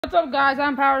What's up, guys?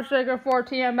 I'm Power Striker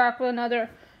 14. I'm back with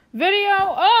another video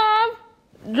of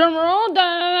drumroll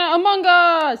Among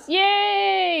Us.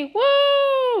 Yay!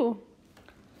 Woo!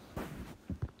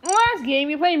 Last game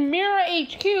we played Mirror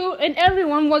HQ and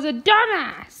everyone was a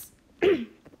dumbass.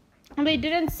 And they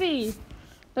didn't see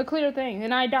the clear thing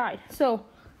and I died. So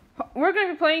we're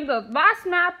gonna be playing the last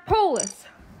map, Polis.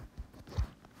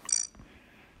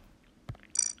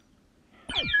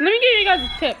 Let me give you guys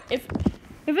a tip.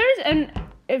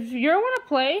 If you want to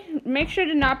play, make sure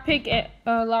to not pick a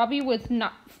lobby with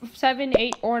 7,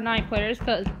 8, or 9 players,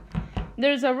 because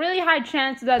there's a really high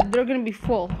chance that they're going to be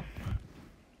full.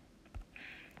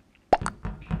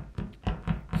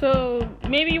 So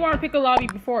maybe you want to pick a lobby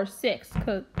before 6,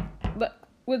 but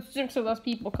with 6 or less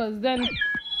people, because then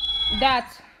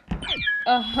that's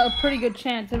a pretty good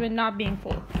chance of it not being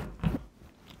full.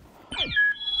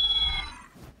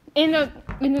 In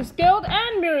the Skilled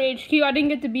and Mirror HQ, I didn't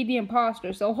get to be the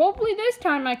imposter, so hopefully this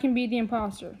time I can be the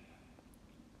imposter.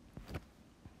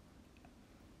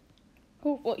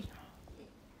 Hopefully.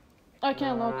 I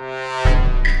can't look.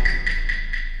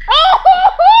 Oh!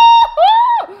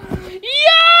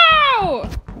 Yo!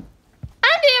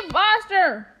 I'm the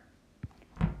imposter!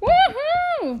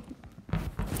 Woohoo!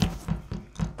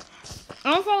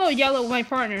 I'll follow Yellow, my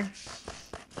partner.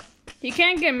 He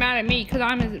can't get mad at me because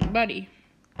I'm his buddy.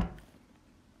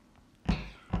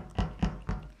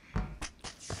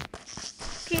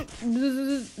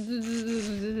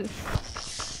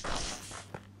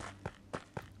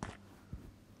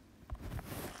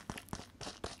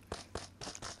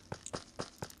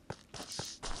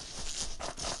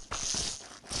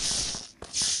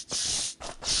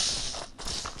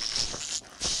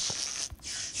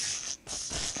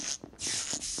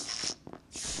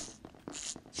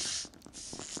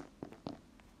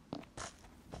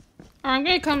 I'm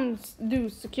gonna come do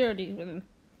security with him.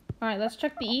 Alright, let's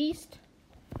check the east.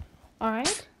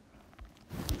 Alright.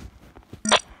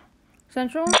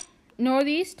 Central,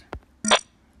 northeast,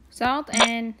 south,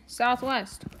 and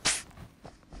southwest.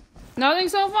 Nothing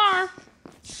so far.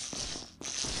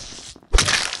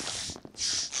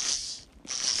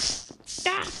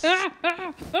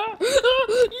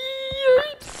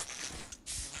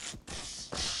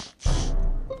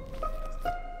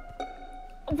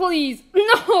 Please,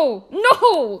 no,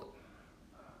 no.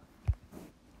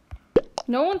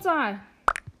 No one's eye.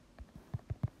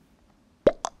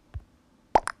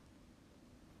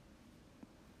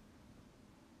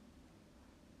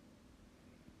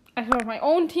 I swear, if my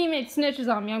own teammate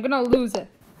snitches on me, I'm gonna lose it.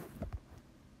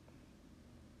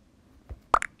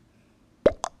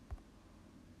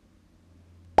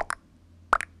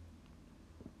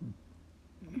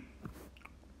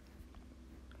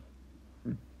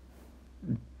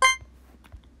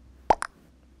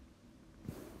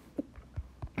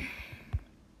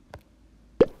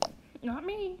 Not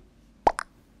me.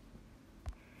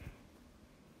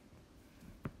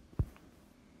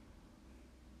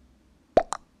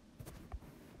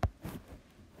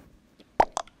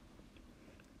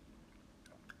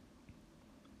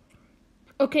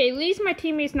 Okay, at least my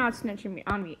teammate's not snitching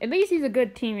on me. At least he's a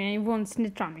good teammate and he won't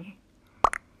snitch on me.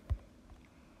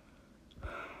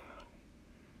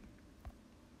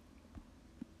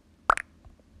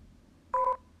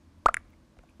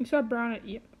 You saw Brown at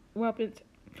weapons.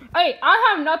 Hey,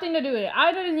 I have nothing to do with it.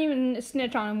 I didn't even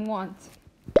snitch on him once.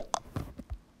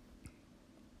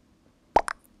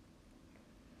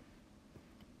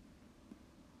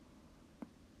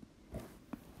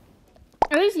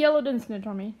 At least Yellow didn't snitch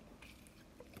on me.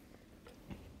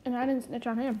 And I didn't snitch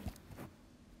on him.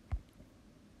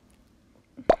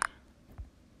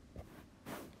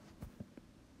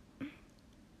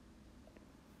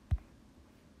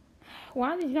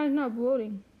 Why are these guys not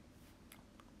voting?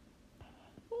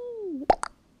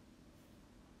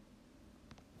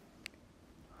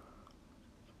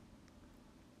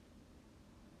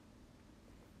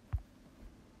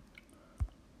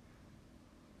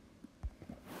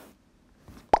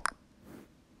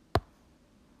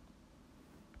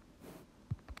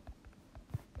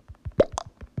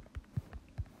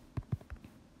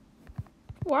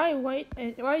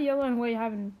 Why Yellow and White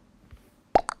haven't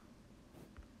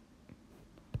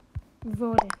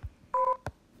voted?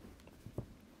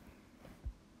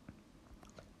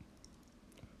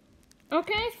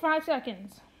 Okay, it's 5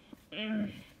 seconds.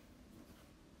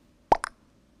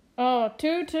 Oh,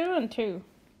 2, 2, and 2.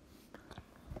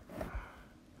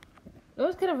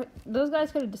 Those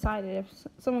guys could have decided if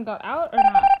someone got out or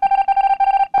not.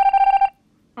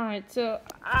 Alright, so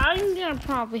I'm gonna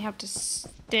probably have to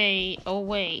stay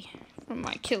away from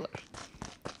my killer.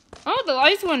 Oh, the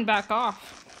lights went back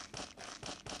off.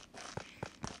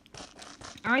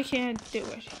 I can't do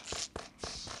it.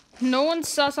 No one's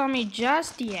sus on me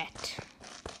just yet.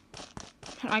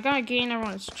 I gotta gain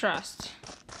everyone's trust.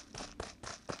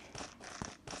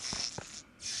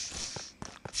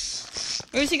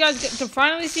 At least you guys get to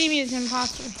finally see me as an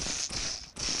imposter.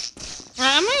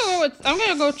 Alright, I'm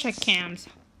gonna go check cams.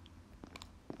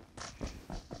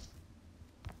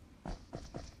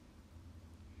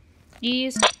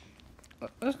 East.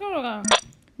 Let's go to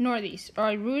northeast.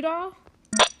 Alright, Rudolph.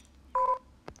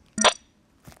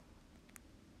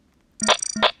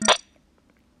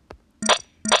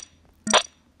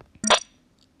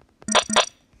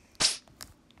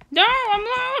 No, I'm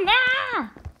low. No.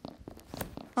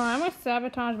 Alright, I'm gonna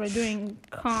sabotage by doing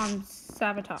comms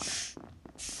sabotage.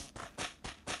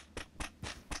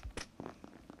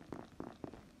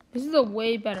 This is a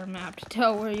way better map to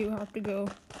tell where you have to go.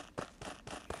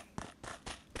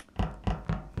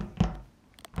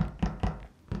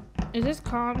 Is this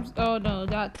comms? Oh no,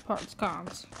 that part's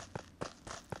comms.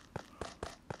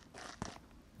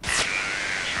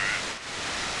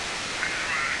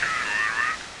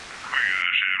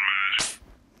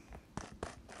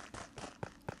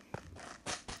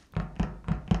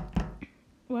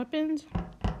 Weapons?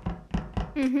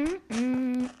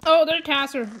 Oh, their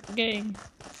tasks are getting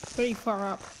pretty far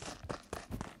up.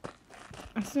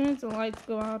 As soon as the lights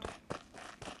go out.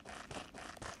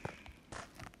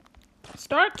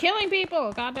 Start killing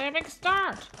people! God damn it,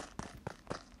 start!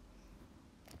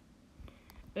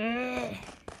 Ugh.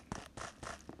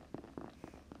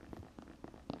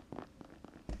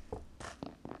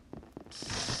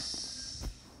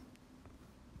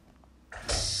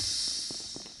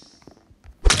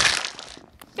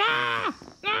 Ah!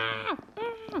 Ah!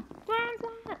 Ah! Ground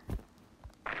fire!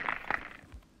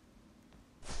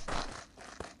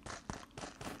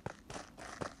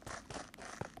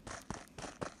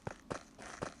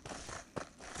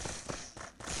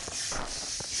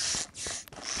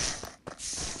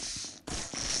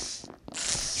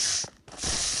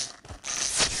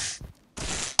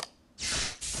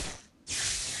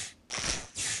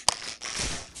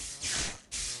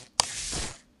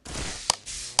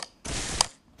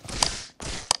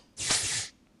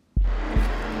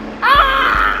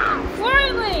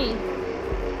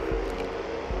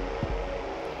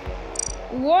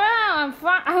 Wow, I'm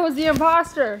fun. I was the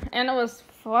imposter, and it was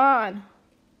fun.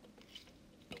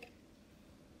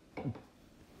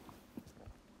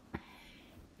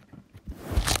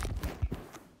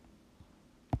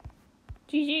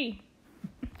 GG.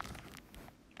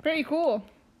 Pretty cool.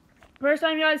 First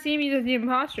time you guys see me as the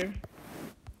imposter.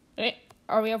 Hey,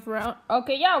 are we up for round?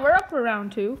 Okay, yeah, we're up for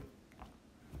round 2.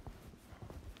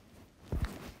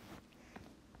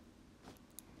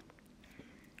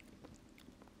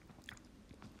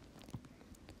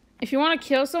 If you want to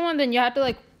kill someone, then you have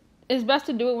to it's best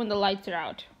to do it when the lights are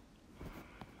out.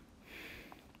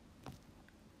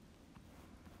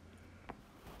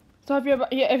 So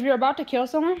if you're about to kill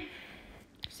someone,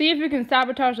 see if you can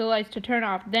sabotage the lights to turn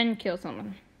off, then kill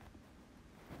someone.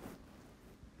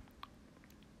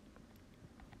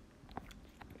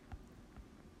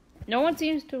 No one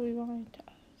seems to be wanting to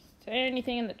say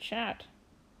anything in the chat.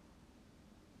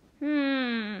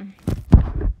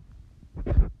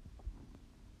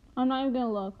 I'm not even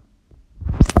gonna look.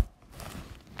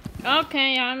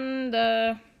 Okay, I'm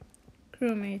the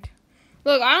crewmate.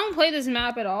 Look, I don't play this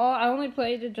map at all. I only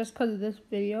played it just because of this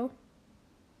video.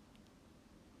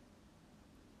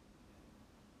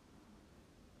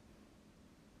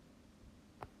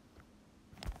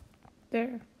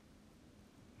 There.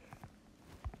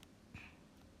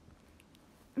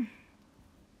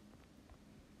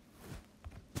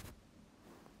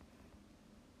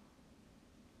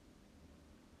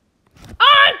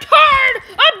 I'm tired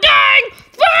of dying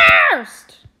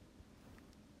first!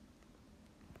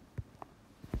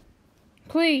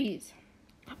 Please.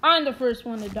 I'm the first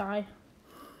one to die.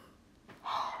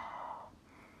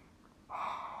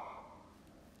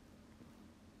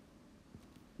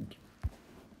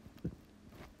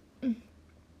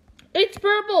 It's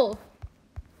purple.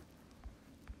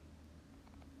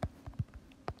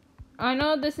 I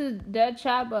know this is dead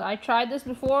chat, but I tried this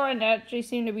before and it actually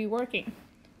seemed to be working.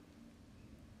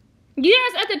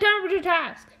 Yes, at the temperature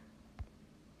task.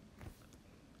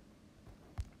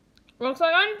 Looks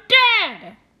like I'm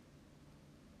dead.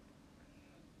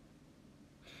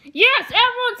 Yes,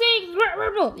 everyone sees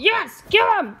purple. Yes,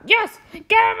 kill him. Yes, get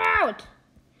him out.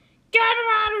 Get him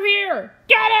out of here.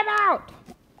 Get him out.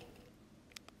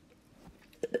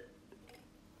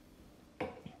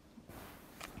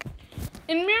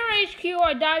 In Mirror HQ,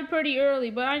 I died pretty early,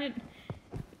 but I didn't.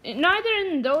 Neither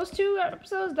in those 2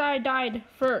 episodes that I died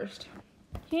first.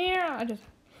 Here, I just.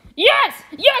 Yes!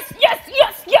 Yes! Yes!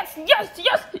 Yes! Yes! Yes!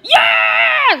 Yes!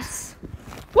 Yes!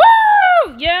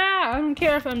 Woo! Yeah, I don't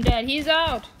care if I'm dead. He's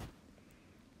out.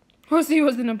 Pussy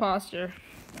was an imposter.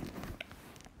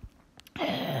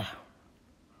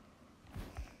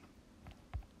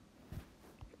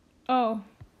 Oh.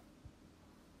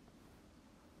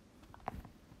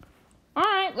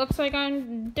 Alright, looks like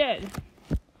I'm dead.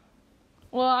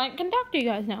 Well, I can talk to you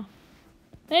guys now.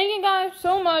 Thank you guys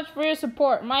so much for your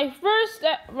support. My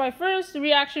first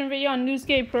reaction video on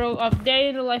Newscape Pro of Day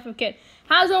in the Life of Kit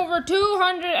has over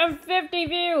 250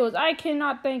 views. I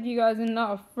cannot thank you guys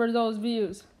enough for those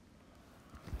views.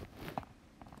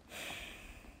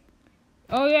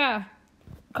 Oh yeah,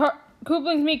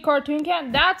 Koopling's Meet Cartoon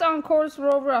Cat. That's on course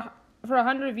for over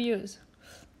 100 views.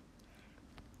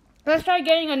 Let's try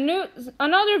getting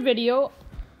another video,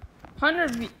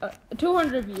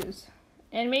 200 views.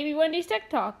 And maybe Wendy's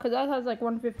TikTok, because that has like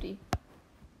 150.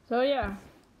 So yeah.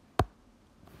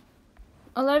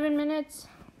 11 minutes.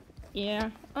 Yeah,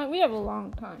 we have a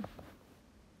long time.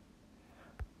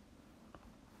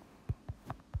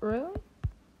 Really?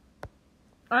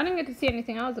 I didn't get to see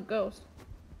anything. I was a ghost.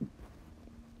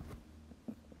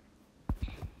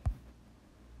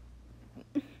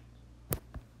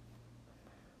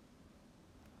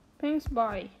 Pink's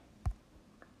body.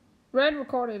 Red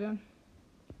recorded him.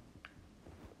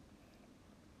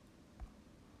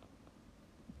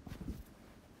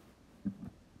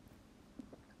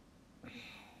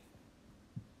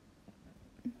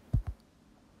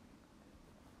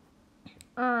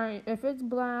 Alright, if it's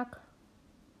black.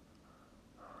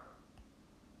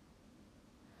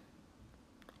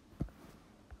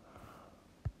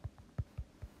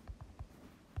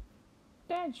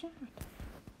 Dead shot.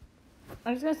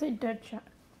 I was gonna say dead shot.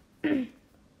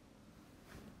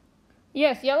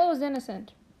 Yes, yellow is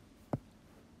innocent.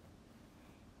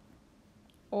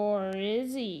 Or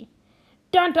is he?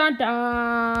 Dun dun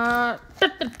dun!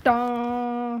 Dun dun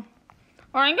dun!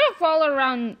 Alright, I'm gonna follow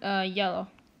around yellow.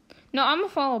 No, I'm gonna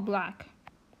follow black.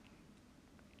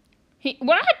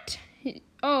 What?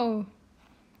 Oh.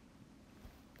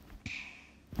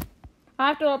 I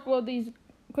have to upload these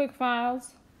quick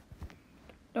files.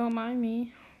 Don't mind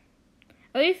me.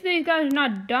 At least these guys are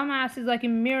not dumbasses like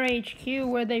in Mirror HQ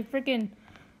where they freaking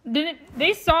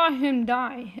they saw him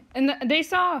die and they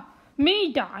saw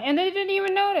me die and they didn't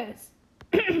even notice.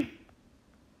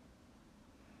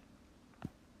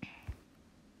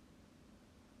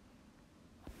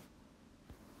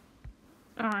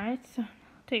 Alright, so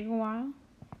take a while.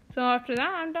 So after that,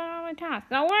 I'm done all my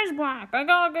tasks. Now where's black? I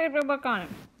gotta get a look on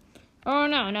him. Oh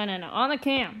no, on the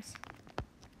cams.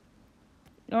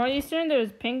 Northeastern,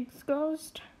 there's Pink's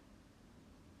ghost.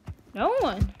 No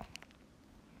one.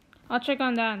 I'll check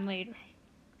on that later.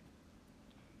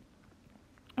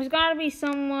 There's gotta be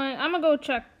someone. I'm gonna go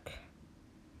check.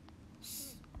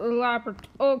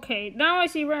 Okay, now I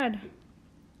see red.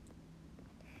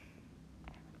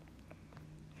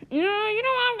 You know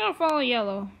what? I'm gonna follow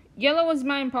yellow. Yellow was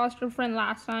my imposter friend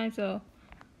last time, so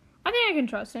I think I can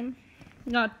trust him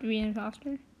not to be an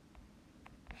imposter.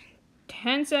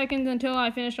 10 seconds until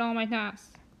I finish all my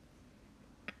tasks.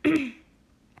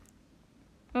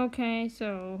 Okay,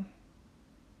 so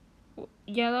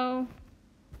yellow.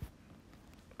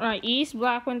 Alright, east,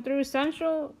 black went through.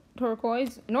 Central,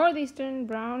 turquoise. Northeastern,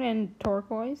 brown and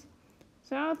turquoise.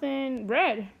 South and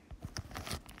red.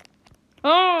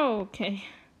 Oh, okay.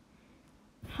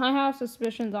 I have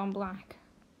suspicions on black.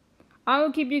 I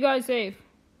will keep you guys safe.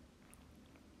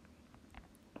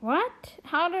 What?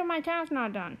 How are my tasks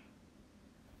not done?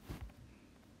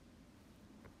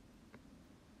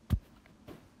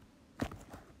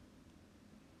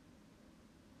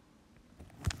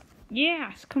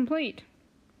 Yes, complete.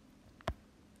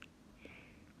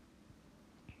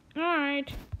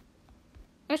 Alright.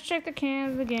 Let's check the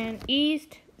cams again.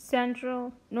 East,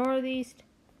 central, northeast,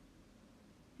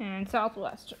 and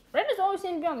southwest. Red has always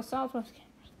seemed to be on the southwest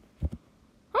cameras.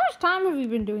 How much time have we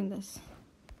been doing this?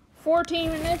 14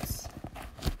 minutes?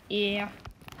 Yeah.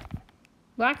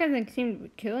 Black hasn't seemed to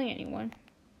be killing anyone.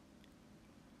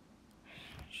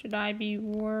 Should I be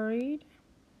worried?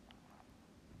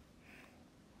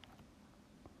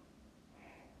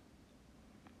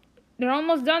 They're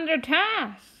almost done their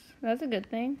tasks. That's a good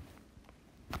thing.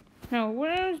 Now,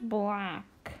 where's black?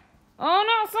 Oh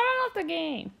no, someone left the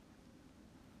game.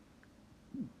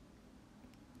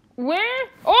 Where?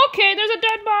 Okay, there's a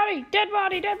dead body. Dead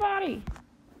body, dead body.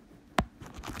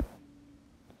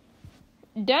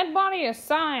 Dead body is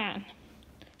cyan.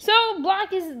 So,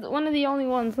 black is one of the only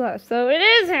ones left. So, it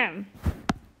is him.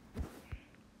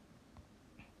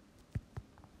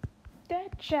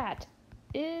 Dead chat.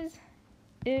 Is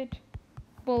it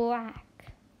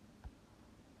black.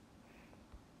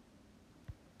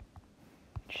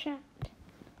 Chat.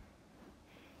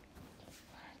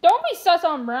 Don't be sus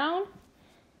on Brown.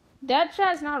 That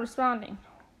chat's not responding.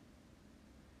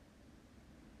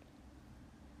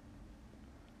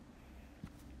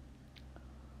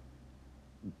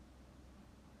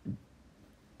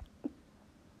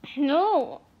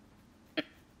 No.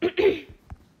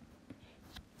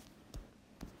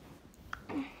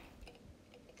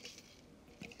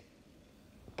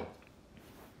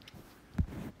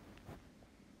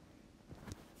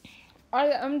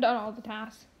 I'm done all the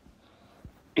tasks.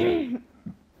 The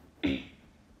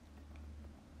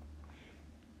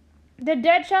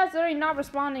dead chat's literally not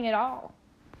responding at all.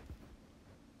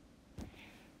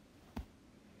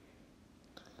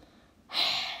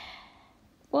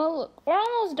 Well, look, we're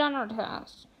almost done our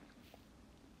task.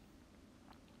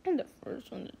 I'm the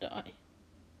first one to die.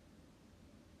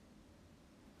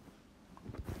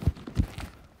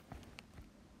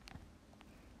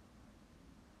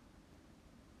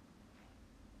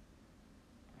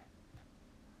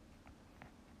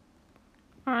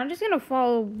 Alright, I'm just gonna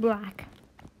follow black.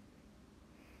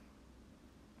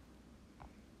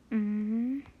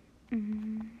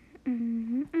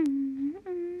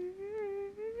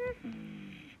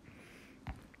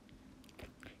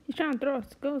 He's trying to throw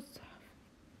us ghosts off.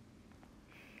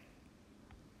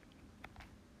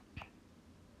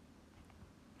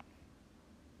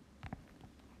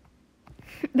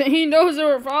 He knows that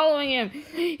we're following him.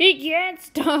 He can't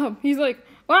stop. He's like,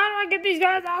 why do I get these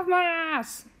guys off my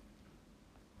ass?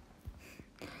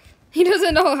 He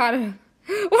doesn't know how to.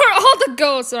 Where all the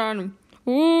ghosts are on him.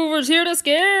 Ooh, we're here to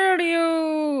scare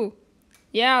you.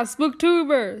 Yeah,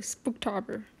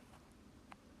 Spooktober.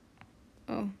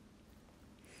 Oh.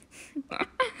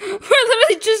 We're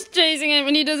literally just chasing him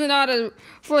and he doesn't know how to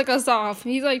flick us off.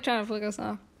 He's like trying to flick us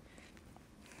off.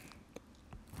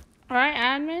 Alright,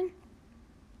 admin.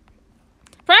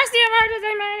 Press the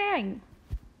emergency meeting!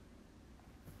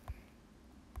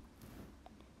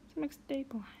 Let's make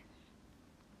stabilize.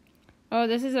 Oh,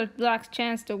 this is a black's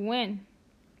chance to win.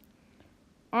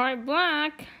 Alright,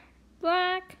 black.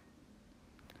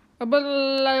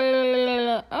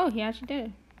 Oh, he actually did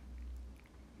it.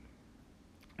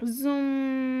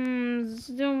 Zoom.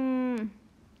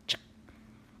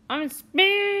 I'm in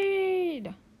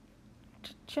speed.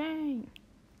 Cha-ching.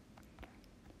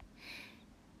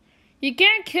 You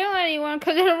can't kill anyone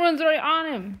because everyone's already on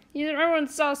him.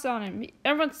 Everyone's sus on him.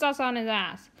 Everyone's sus on his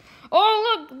ass.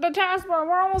 Oh, look, the taskbar.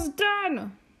 We're almost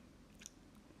done.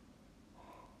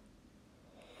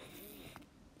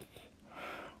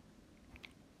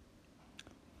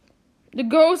 The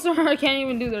ghosts can't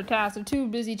even do their task. They're too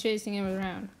busy chasing him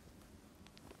around.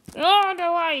 Oh, the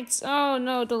lights. Oh,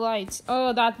 no, the lights.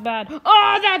 Oh, that's bad.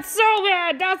 Oh, that's so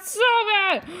bad. That's so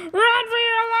bad. Run for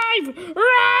your life.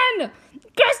 Run.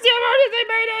 Press the emergency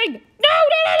meeting. No.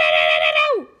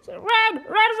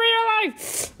 Run for your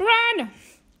life.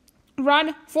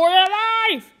 Run for your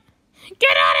life.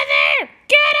 Get out of there.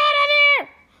 Get out of there.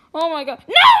 Oh, my God.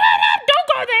 No. Don't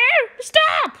go there.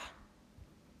 Stop.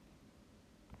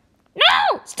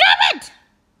 No! Stop it!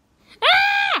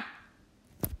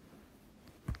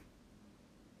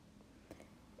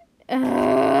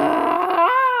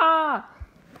 Ah!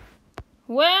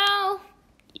 Well,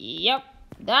 yep,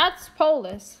 that's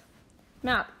Polus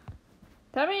map.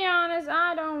 To be honest,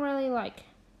 I don't really like.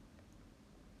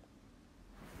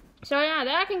 So yeah,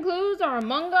 that concludes our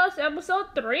Among Us episode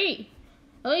 3.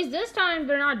 At least this time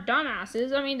they're not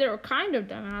dumbasses. I mean, they were kind of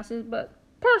dumbasses, but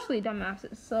partially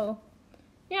dumbasses, so...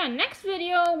 Yeah, next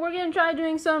video, we're going to try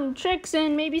doing some tricks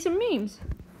and maybe some memes.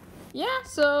 Yeah,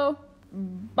 so,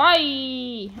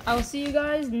 bye! I will see you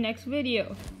guys next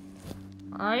video.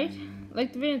 Alright?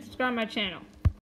 Like the video and subscribe to my channel.